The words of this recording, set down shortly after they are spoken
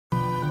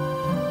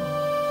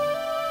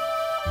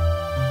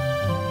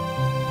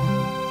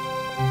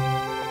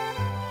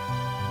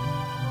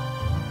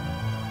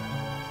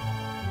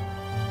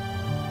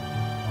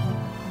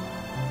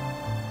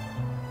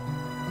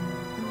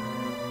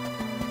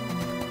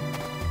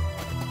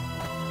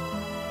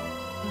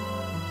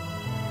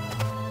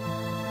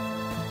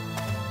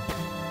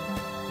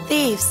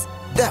thieves.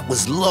 That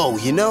was low,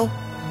 you know?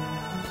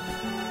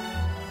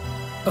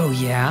 Oh,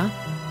 yeah?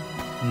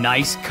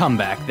 Nice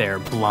comeback there,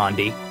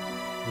 Blondie.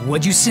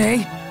 What'd you say?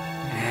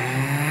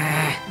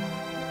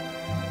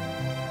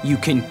 You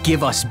can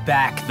give us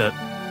back the...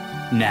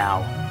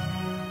 now.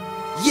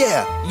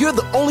 Yeah, you're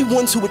the only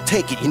ones who would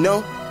take it, you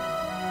know?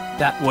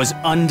 That was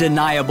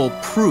undeniable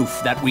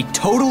proof that we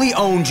totally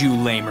owned you,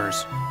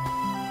 lamers.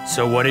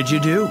 So what did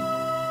you do?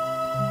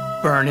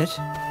 Burn it?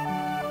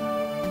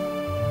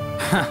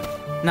 Huh,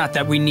 not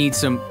that we need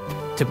some...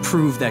 to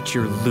prove that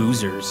you're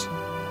losers.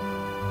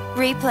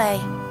 Replay.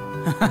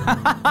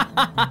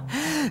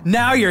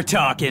 Now you're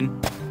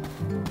talking!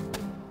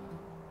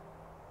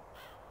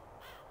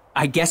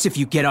 I guess if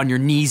you get on your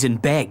knees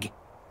and beg,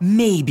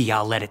 maybe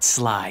I'll let it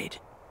slide.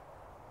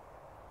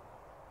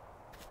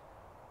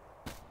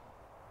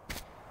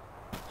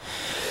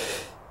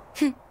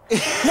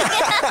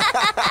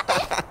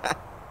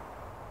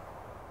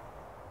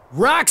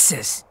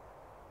 Roxas!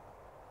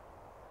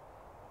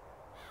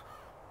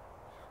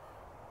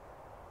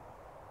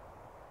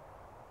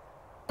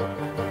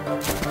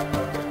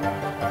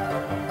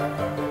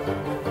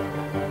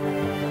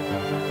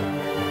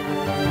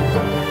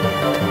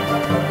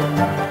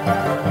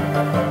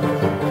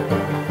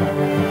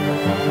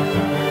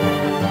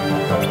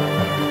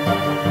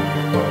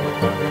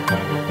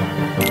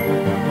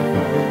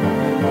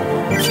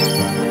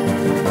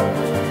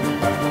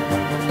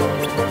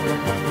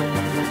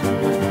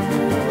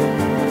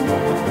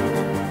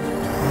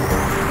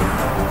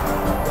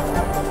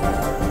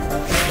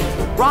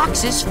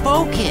 Roxas,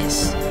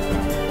 focus!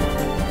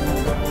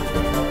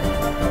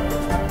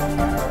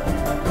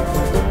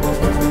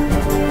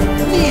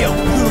 Kneel,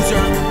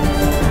 loser!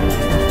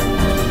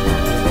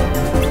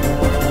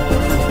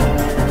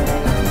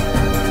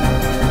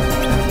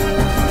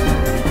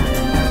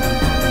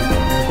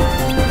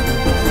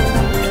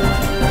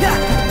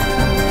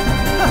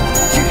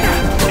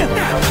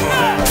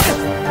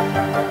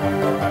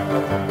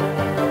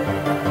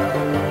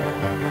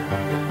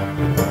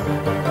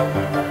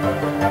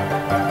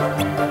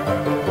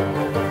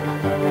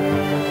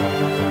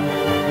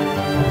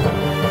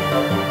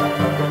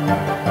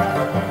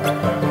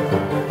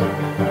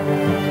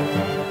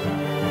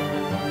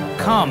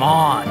 Come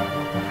on.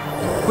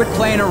 Quit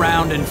playing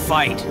around and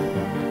fight.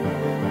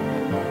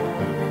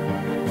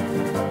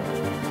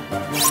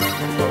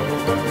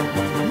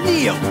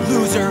 Kneel,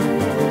 loser!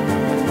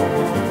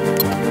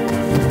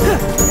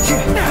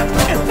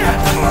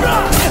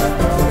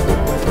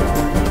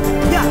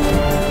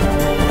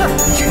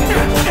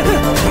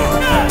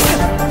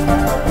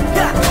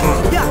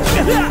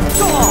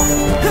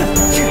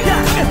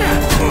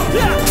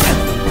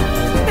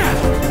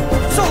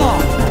 So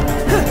long!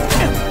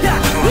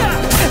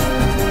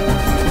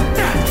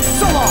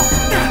 So long!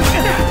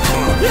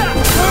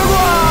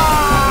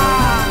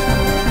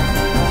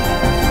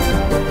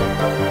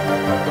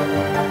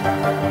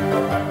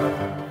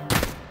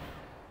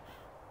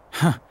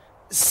 Huh.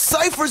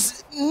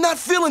 Seifer's not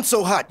feeling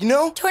so hot, you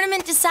know?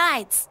 Tournament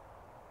decides.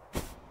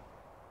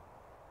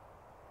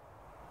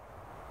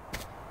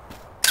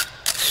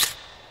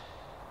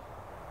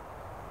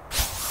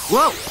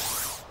 Whoa!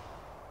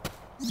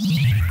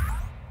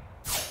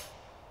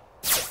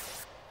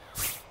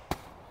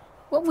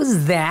 What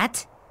was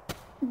that?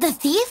 The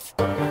thief?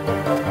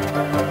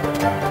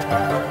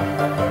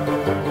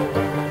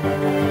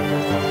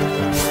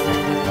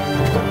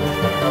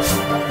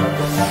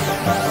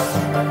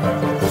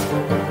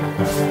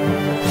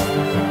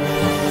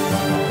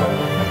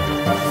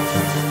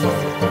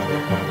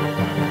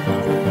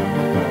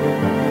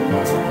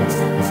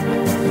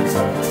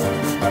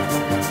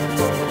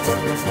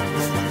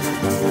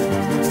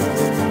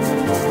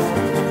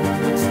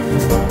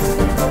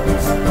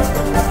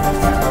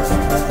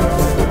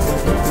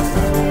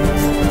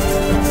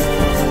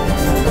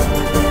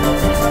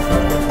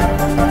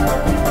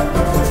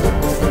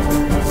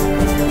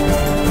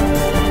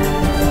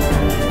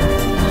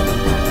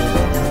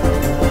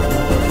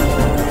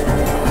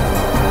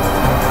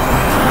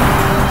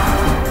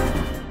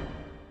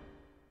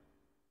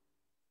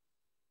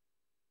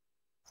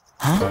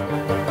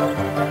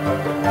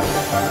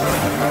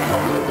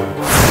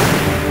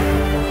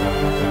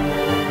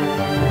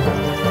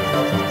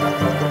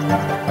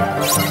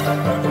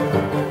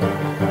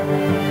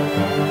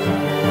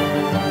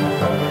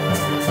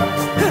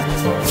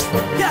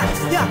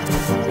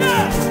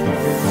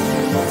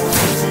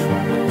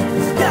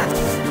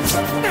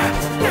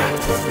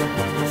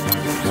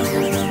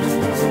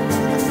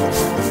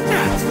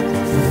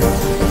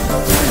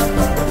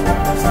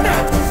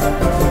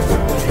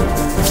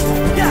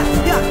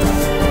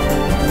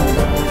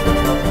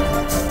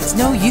 It's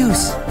no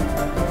use.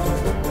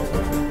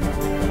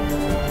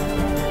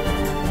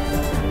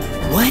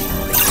 What?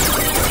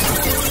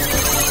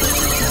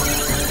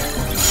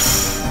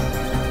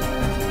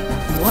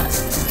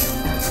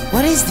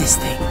 What is this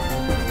thing?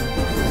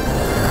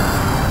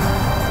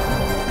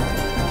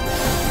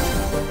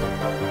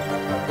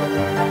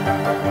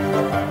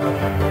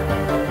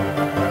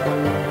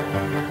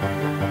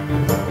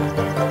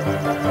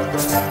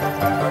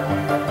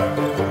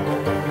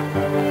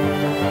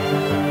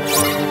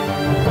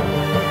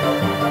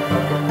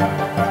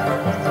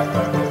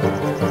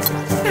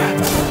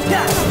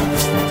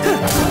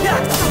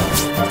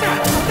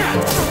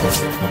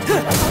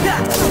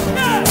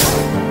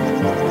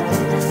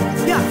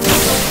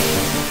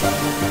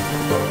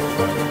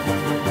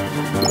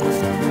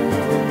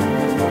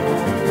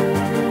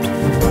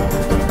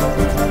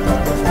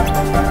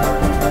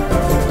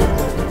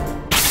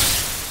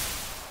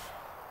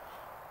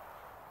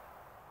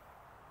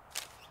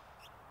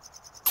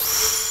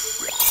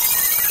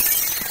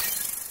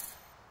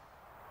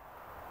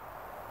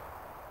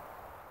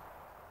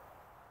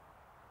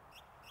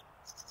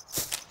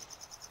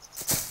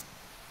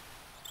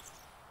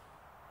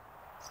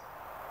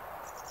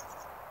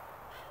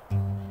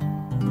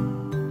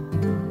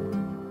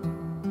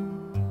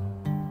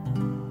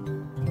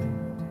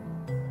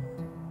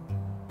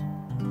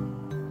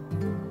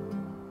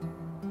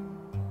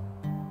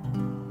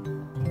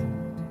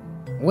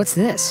 What's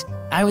this?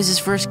 I was his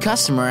first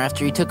customer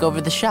after he took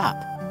over the shop.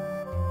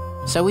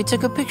 So we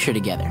took a picture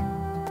together.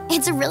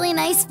 It's a really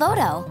nice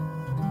photo.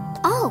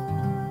 Oh,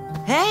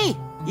 Hey,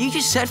 you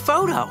just said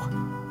photo.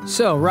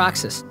 So,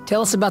 Roxas,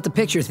 tell us about the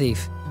picture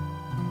thief.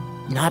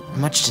 Not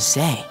much to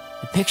say.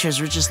 The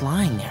pictures were just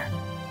lying there.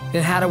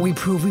 Then how do we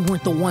prove we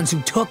weren't the ones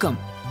who took them?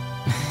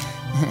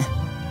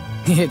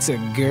 It's a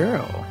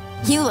girl.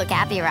 you look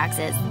happy,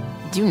 Roxas.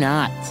 Do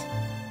not.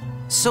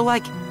 So,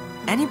 like,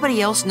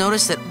 anybody else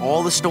notice that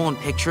all the stolen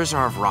pictures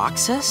are of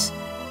Roxas?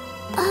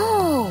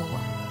 Oh,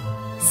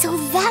 so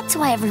that's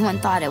why everyone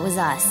thought it was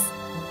us.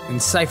 And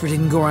Seifer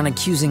didn't go around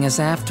accusing us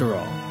after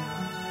all.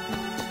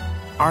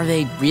 Are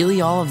they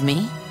really all of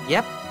me?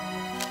 Yep.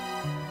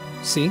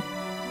 See?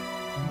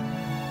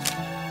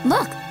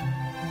 Look,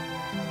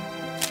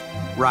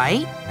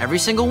 Right? Every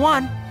single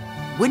one.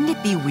 Wouldn't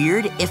it be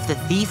weird if the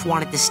thief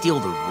wanted to steal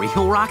the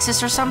real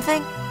Roxas or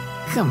something?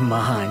 Come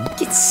on,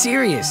 get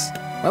serious.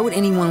 Why would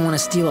anyone want to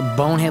steal a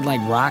bonehead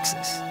like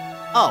Roxas?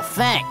 Oh,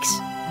 thanks.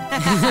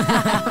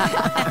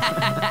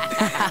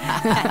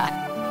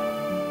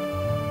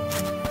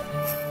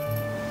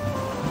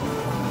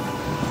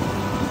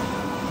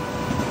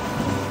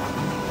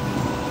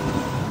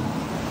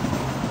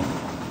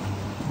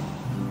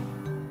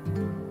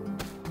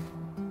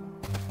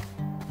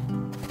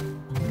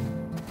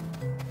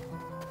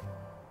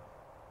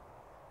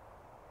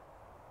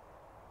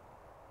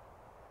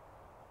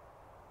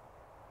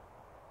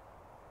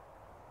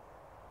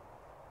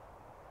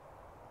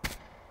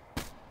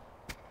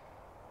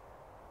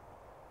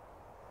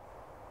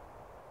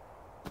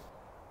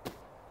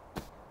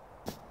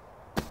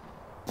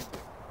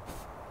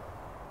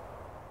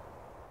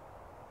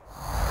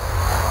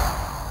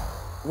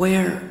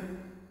 Where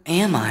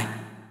am I?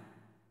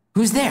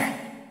 Who's there?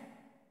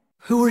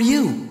 Who are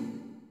you?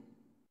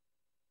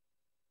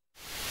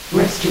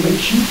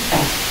 Restoration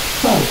at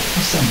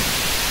 12%.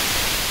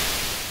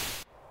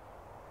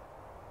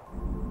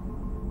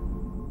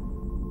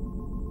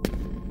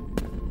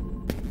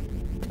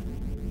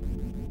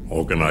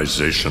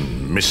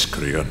 Organization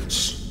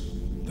miscreants.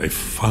 They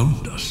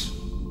found us.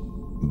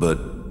 But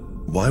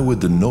why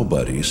would the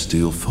Nobodies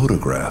steal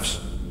photographs?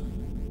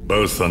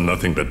 Both are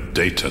nothing but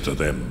data to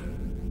them.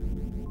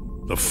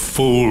 The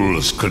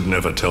fools could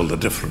never tell the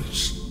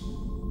difference.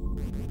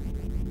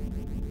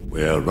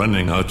 We're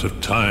running out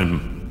of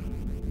time.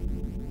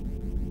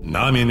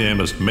 Namine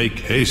must make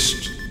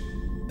haste.